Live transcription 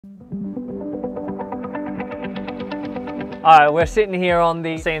Alright, we're sitting here on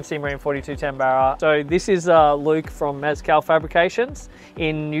the CNC Marine 4210 barra. So this is Luke from Mezcal Fabrications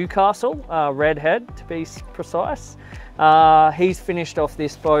in Newcastle, Redhead to be precise. He's finished off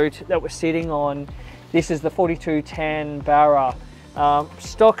this boat that we're sitting on. This is the 4210 barra.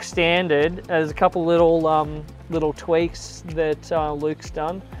 Stock standard. There's a couple little tweaks that Luke's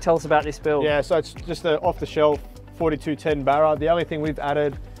done. Tell us about this build. Yeah, so it's just an off-the-shelf 4210 barra. The only thing we've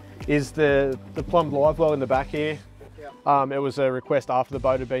added is the plumbed live well in the back here. It was a request after the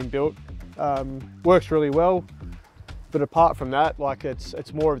boat had been built. Works really well, but apart from that, like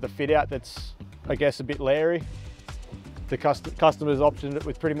it's more of the fit out that's, I guess, a bit leery. The customers optioned it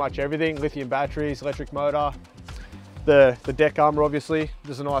with pretty much everything: lithium batteries, electric motor, the deck armor, obviously,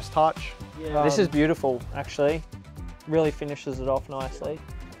 just a nice touch. Yeah, this is beautiful, actually. Really finishes it off nicely.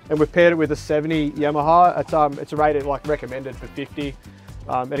 And we've paired it with a 70 Yamaha. It's rated like recommended for 50.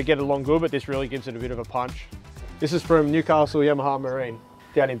 It'll get along good, but this really gives it a bit of a punch. This is from Newcastle Yamaha Marine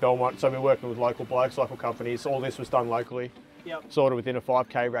down in Belmont. So we're working with local blokes, local companies. All this was done locally, sort of within a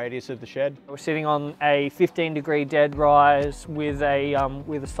 5K radius of the shed. We're sitting on a 15-degree dead rise with a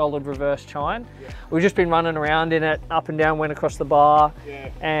solid reverse chine. We've just been running around in it, up and down, went across the bar,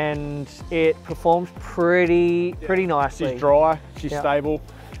 and it performs pretty nicely. She's dry, she's stable.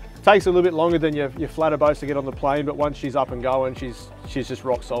 Takes a little bit longer than your flatter boats to get on the plane, but once she's up and going, she's just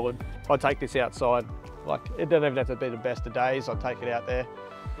rock solid. I'd take this outside. Like, it doesn't even have to be the best of days. I'd take it out there.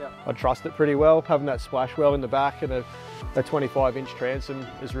 I trust it pretty well. Having that splash well in the back and a 25-inch transom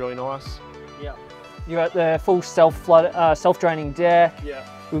is really nice. You got the full self-draining deck.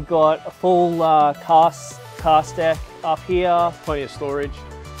 We've got a full cast deck up here. Plenty of storage.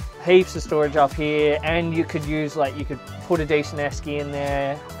 Heaps of storage up here, and you could use, you could put a decent esky in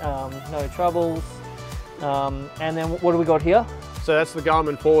there, no troubles. And then what do we got here? So that's the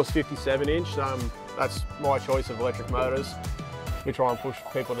Garmin Force 57-inch. That's my choice of electric motors. We try and push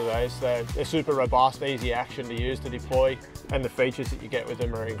people to those. They're super robust, easy action to use, to deploy, and the features that you get with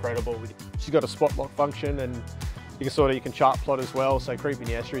them are incredible. She's got a spot lock function, and you can chart plot as well, so creeping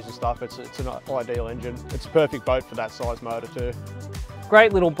the estuaries and stuff, it's an ideal engine. It's a perfect boat for that size motor too.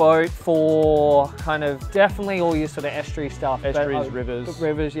 Great little boat for kind of definitely all your sort of estuary stuff. Estuaries, rivers.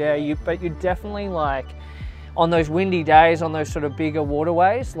 Rivers, yeah. But you definitely, like, on those windy days, on those sort of bigger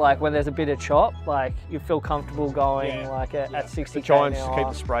waterways, like when there's a bit of chop, like you feel comfortable going at 60 The chines just keep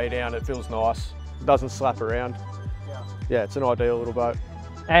the spray down. It feels nice. It doesn't slap around. Yeah, it's an ideal little boat.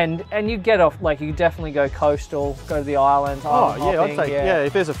 And you get off, like, you definitely go coastal, go to the islands. Oh yeah, I'd take,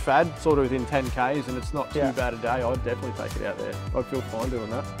 if there's a fad sort of within 10 Ks and it's not too bad a day, I'd definitely take it out there. I'd feel fine doing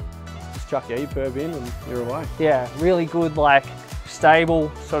that. Just chuck your E-perb in and you're away. Yeah, really good, like,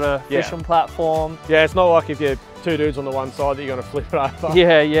 stable sort of fishing platform. Yeah, it's not like if you're two dudes on the one side that you're going to flip it over.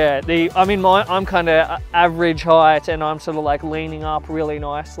 I mean, I'm kind of average height, and I'm sort of like leaning up really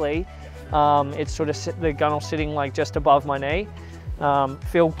nicely. It's sort of the gunnel sitting like just above my knee.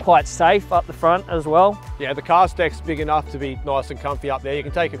 Feel quite safe up the front as well. Yeah, the cast deck's big enough to be nice and comfy up there. You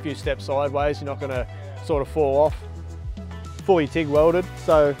can take a few steps sideways, you're not going to sort of fall off. Fully TIG welded,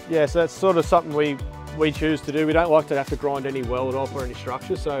 so yeah, so that's sort of something we choose to do. We don't like to have to grind any weld off or any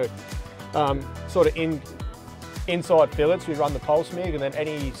structure, so sort of inside fillets we run the pulse MIG, and then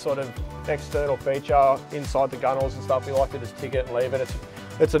any sort of external feature inside the gunnels and stuff, we like to just TIG it and leave it.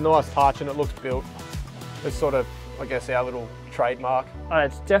 It's a nice touch and it looks built. It's sort of, I guess, our little trademark.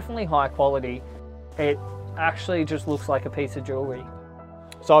 It's definitely high quality. It actually just looks like a piece of jewellery.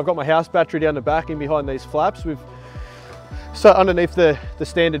 So I've got my house battery down the back in behind these flaps. So underneath the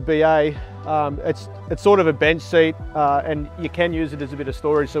standard BA, it's sort of a bench seat, and you can use it as a bit of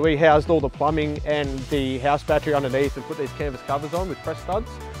storage. So we housed all the plumbing and the house battery underneath and put these canvas covers on with press studs.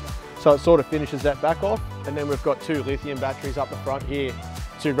 So it sort of finishes that back off. And then we've got 2 lithium batteries up the front here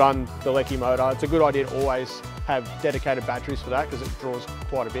to run the Lecky motor. It's a good idea to always have dedicated batteries for that because it draws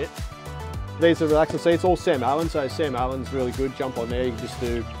quite a bit. These are relaxing seats, all Sam Allen, so Sam Allen's really good. Jump on there,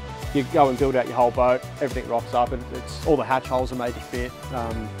 you go and build out your whole boat, everything rocks up, and all the hatch holes are made to fit.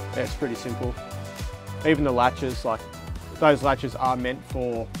 It's pretty simple. Even the latches, like those latches are meant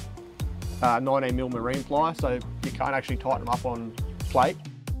for 19mm marine ply, so you can't actually tighten them up on plate,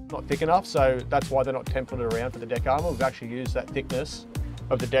 not thick enough, so that's why they're not templated around for the deck armour. We've actually used that thickness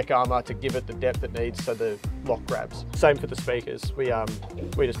of the deck armour to give it the depth it needs so the lock grabs. Same for the speakers. We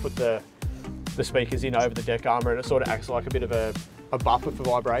just put the speakers in over the deck armour, and it sort of acts like a bit of a buffer for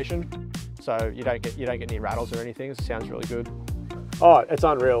vibration, so you don't get any rattles or anything. It sounds really good. Oh, it's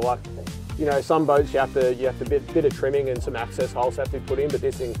unreal. Like, you know, some boats you have to bit of trimming and some access holes have to be put in, but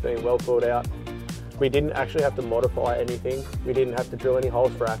this thing's been well thought out. We didn't actually have to modify anything. We didn't have to drill any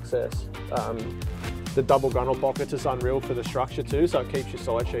holes for access. The double gunnel pockets is unreal for the structure too, so it keeps your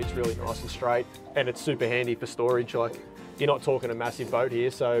side sheets really nice and straight, and it's super handy for storage. Like, you're not talking a massive boat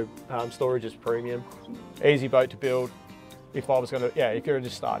here, so storage is premium. Easy boat to build. If I was going to, if you're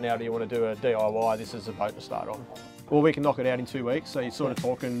just starting out and you want to do a DIY, this is a boat to start on. Well, we can knock it out in 2 weeks, so you're sort of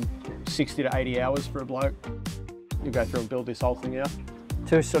talking 60 to 80 hours for a bloke. You go through and build this whole thing out.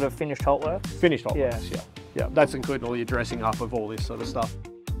 To sort of finished hot works? Finished hot works, yeah. Yeah, that's including all your dressing up of all this sort of stuff.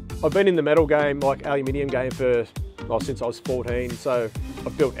 I've been in the metal game, like aluminium game, since I was 14, so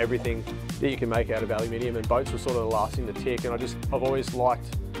I've built everything that you can make out of aluminium, and boats were sort of the last thing to tick, and I've always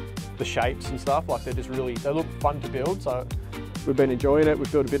liked the shapes and stuff. Like, they look fun to build, so we've been enjoying it.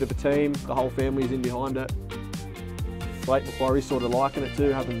 We've built a bit of a team, the whole family's in behind it. Blake Macquarie's sort of liking it too,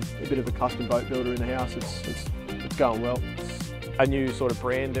 having a bit of a custom boat builder in the house. It's going well. It's a new sort of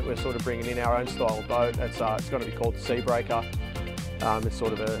brand that we're sort of bringing in, our own style of boat. It's going to be called the SeaBreaker. It's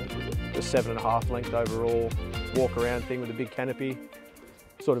sort of a 7.5 length overall walk around thing with a big canopy,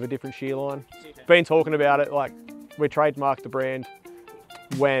 sort of a different shear line. Been talking about it, like, we trademarked the brand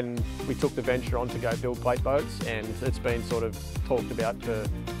when we took the venture on to go build plate boats, and it's been sort of talked about for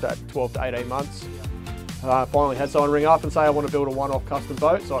that 12 to 18 months. Finally had someone ring up and say, I want to build a one-off custom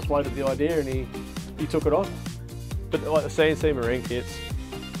boat, so I floated the idea and he took it on. But like the CNC Marine kits,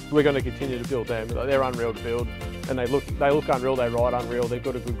 we're going to continue to build them. They're unreal to build, and they look unreal, they ride unreal, they've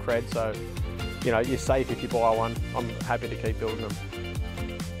got a good cred, so you're safe if you buy one. I'm happy to keep building them.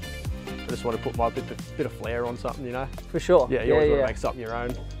 I just want to put my bit of flair on something, For sure. Yeah, you always want to make something your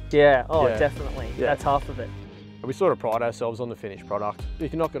own. Yeah, definitely. Yeah. That's half of it. We sort of pride ourselves on the finished product.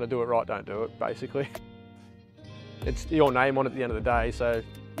 If you're not going to do it right, don't do it, basically. It's your name on it at the end of the day, so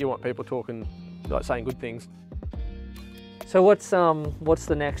you want people talking, like, saying good things. So what's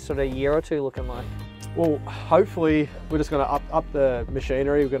the next sort of year or two looking like? Well, hopefully we're just going to up the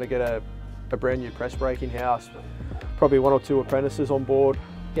machinery. We're going to get a brand new press braking house, probably 1 or 2 apprentices on board.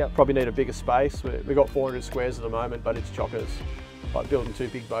 Yeah. Probably need a bigger space. We've got 400 squares at the moment, but it's chockers. Like, building 2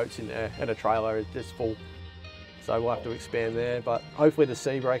 big boats in there and a trailer is just full. So we'll have to expand there, but hopefully the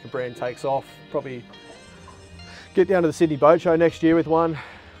SeaBreaker brand takes off. Probably get down to the Sydney Boat Show next year with one.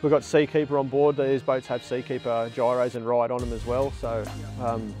 We've got Seakeeper on board. These boats have Seakeeper gyros and ride on them as well, so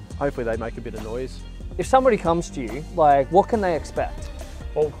hopefully they make a bit of noise. If somebody comes to you, like, what can they expect?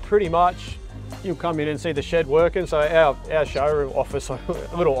 Well, pretty much you'll come in and see the shed working. So our showroom office, a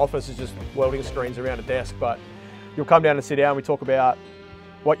little office, is just welding screens around a desk, but you'll come down and sit down. We talk about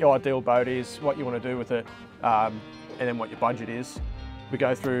what your ideal boat is, what you want to do with it, and then what your budget is. We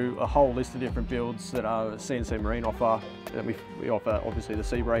go through a whole list of different builds that CNC Marine offer, and we offer obviously the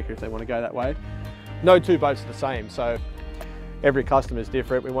SeaBreaker if they want to go that way. No 2 boats are the same, so every customer is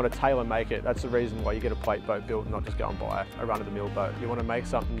different. We want to tailor make it. That's the reason why you get a plate boat built and not just go and buy a run-of-the-mill boat. You want to make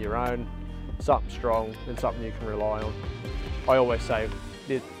something your own, something strong, and something you can rely on. I always say,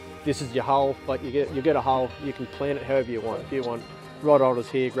 this is your hull. Like, you get a hull, you can plan it however you want. If you want rod holders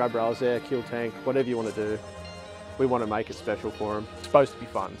here, grab rails there, kill tank, whatever you want to do, we want to make it special for them. It's supposed to be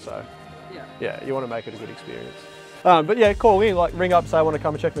fun, so yeah, you want to make it a good experience. But yeah, call in, like, ring up, say I want to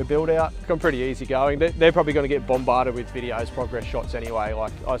come and check my build out. I'm pretty easy going. They're probably going to get bombarded with videos, progress shots anyway.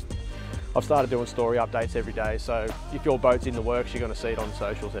 Like, I've started doing story updates every day, so if your boat's in the works, you're going to see it on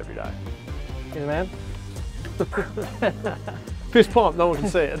socials every day. Yeah, man. Fist pump, no one can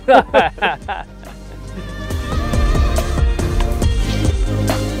see it.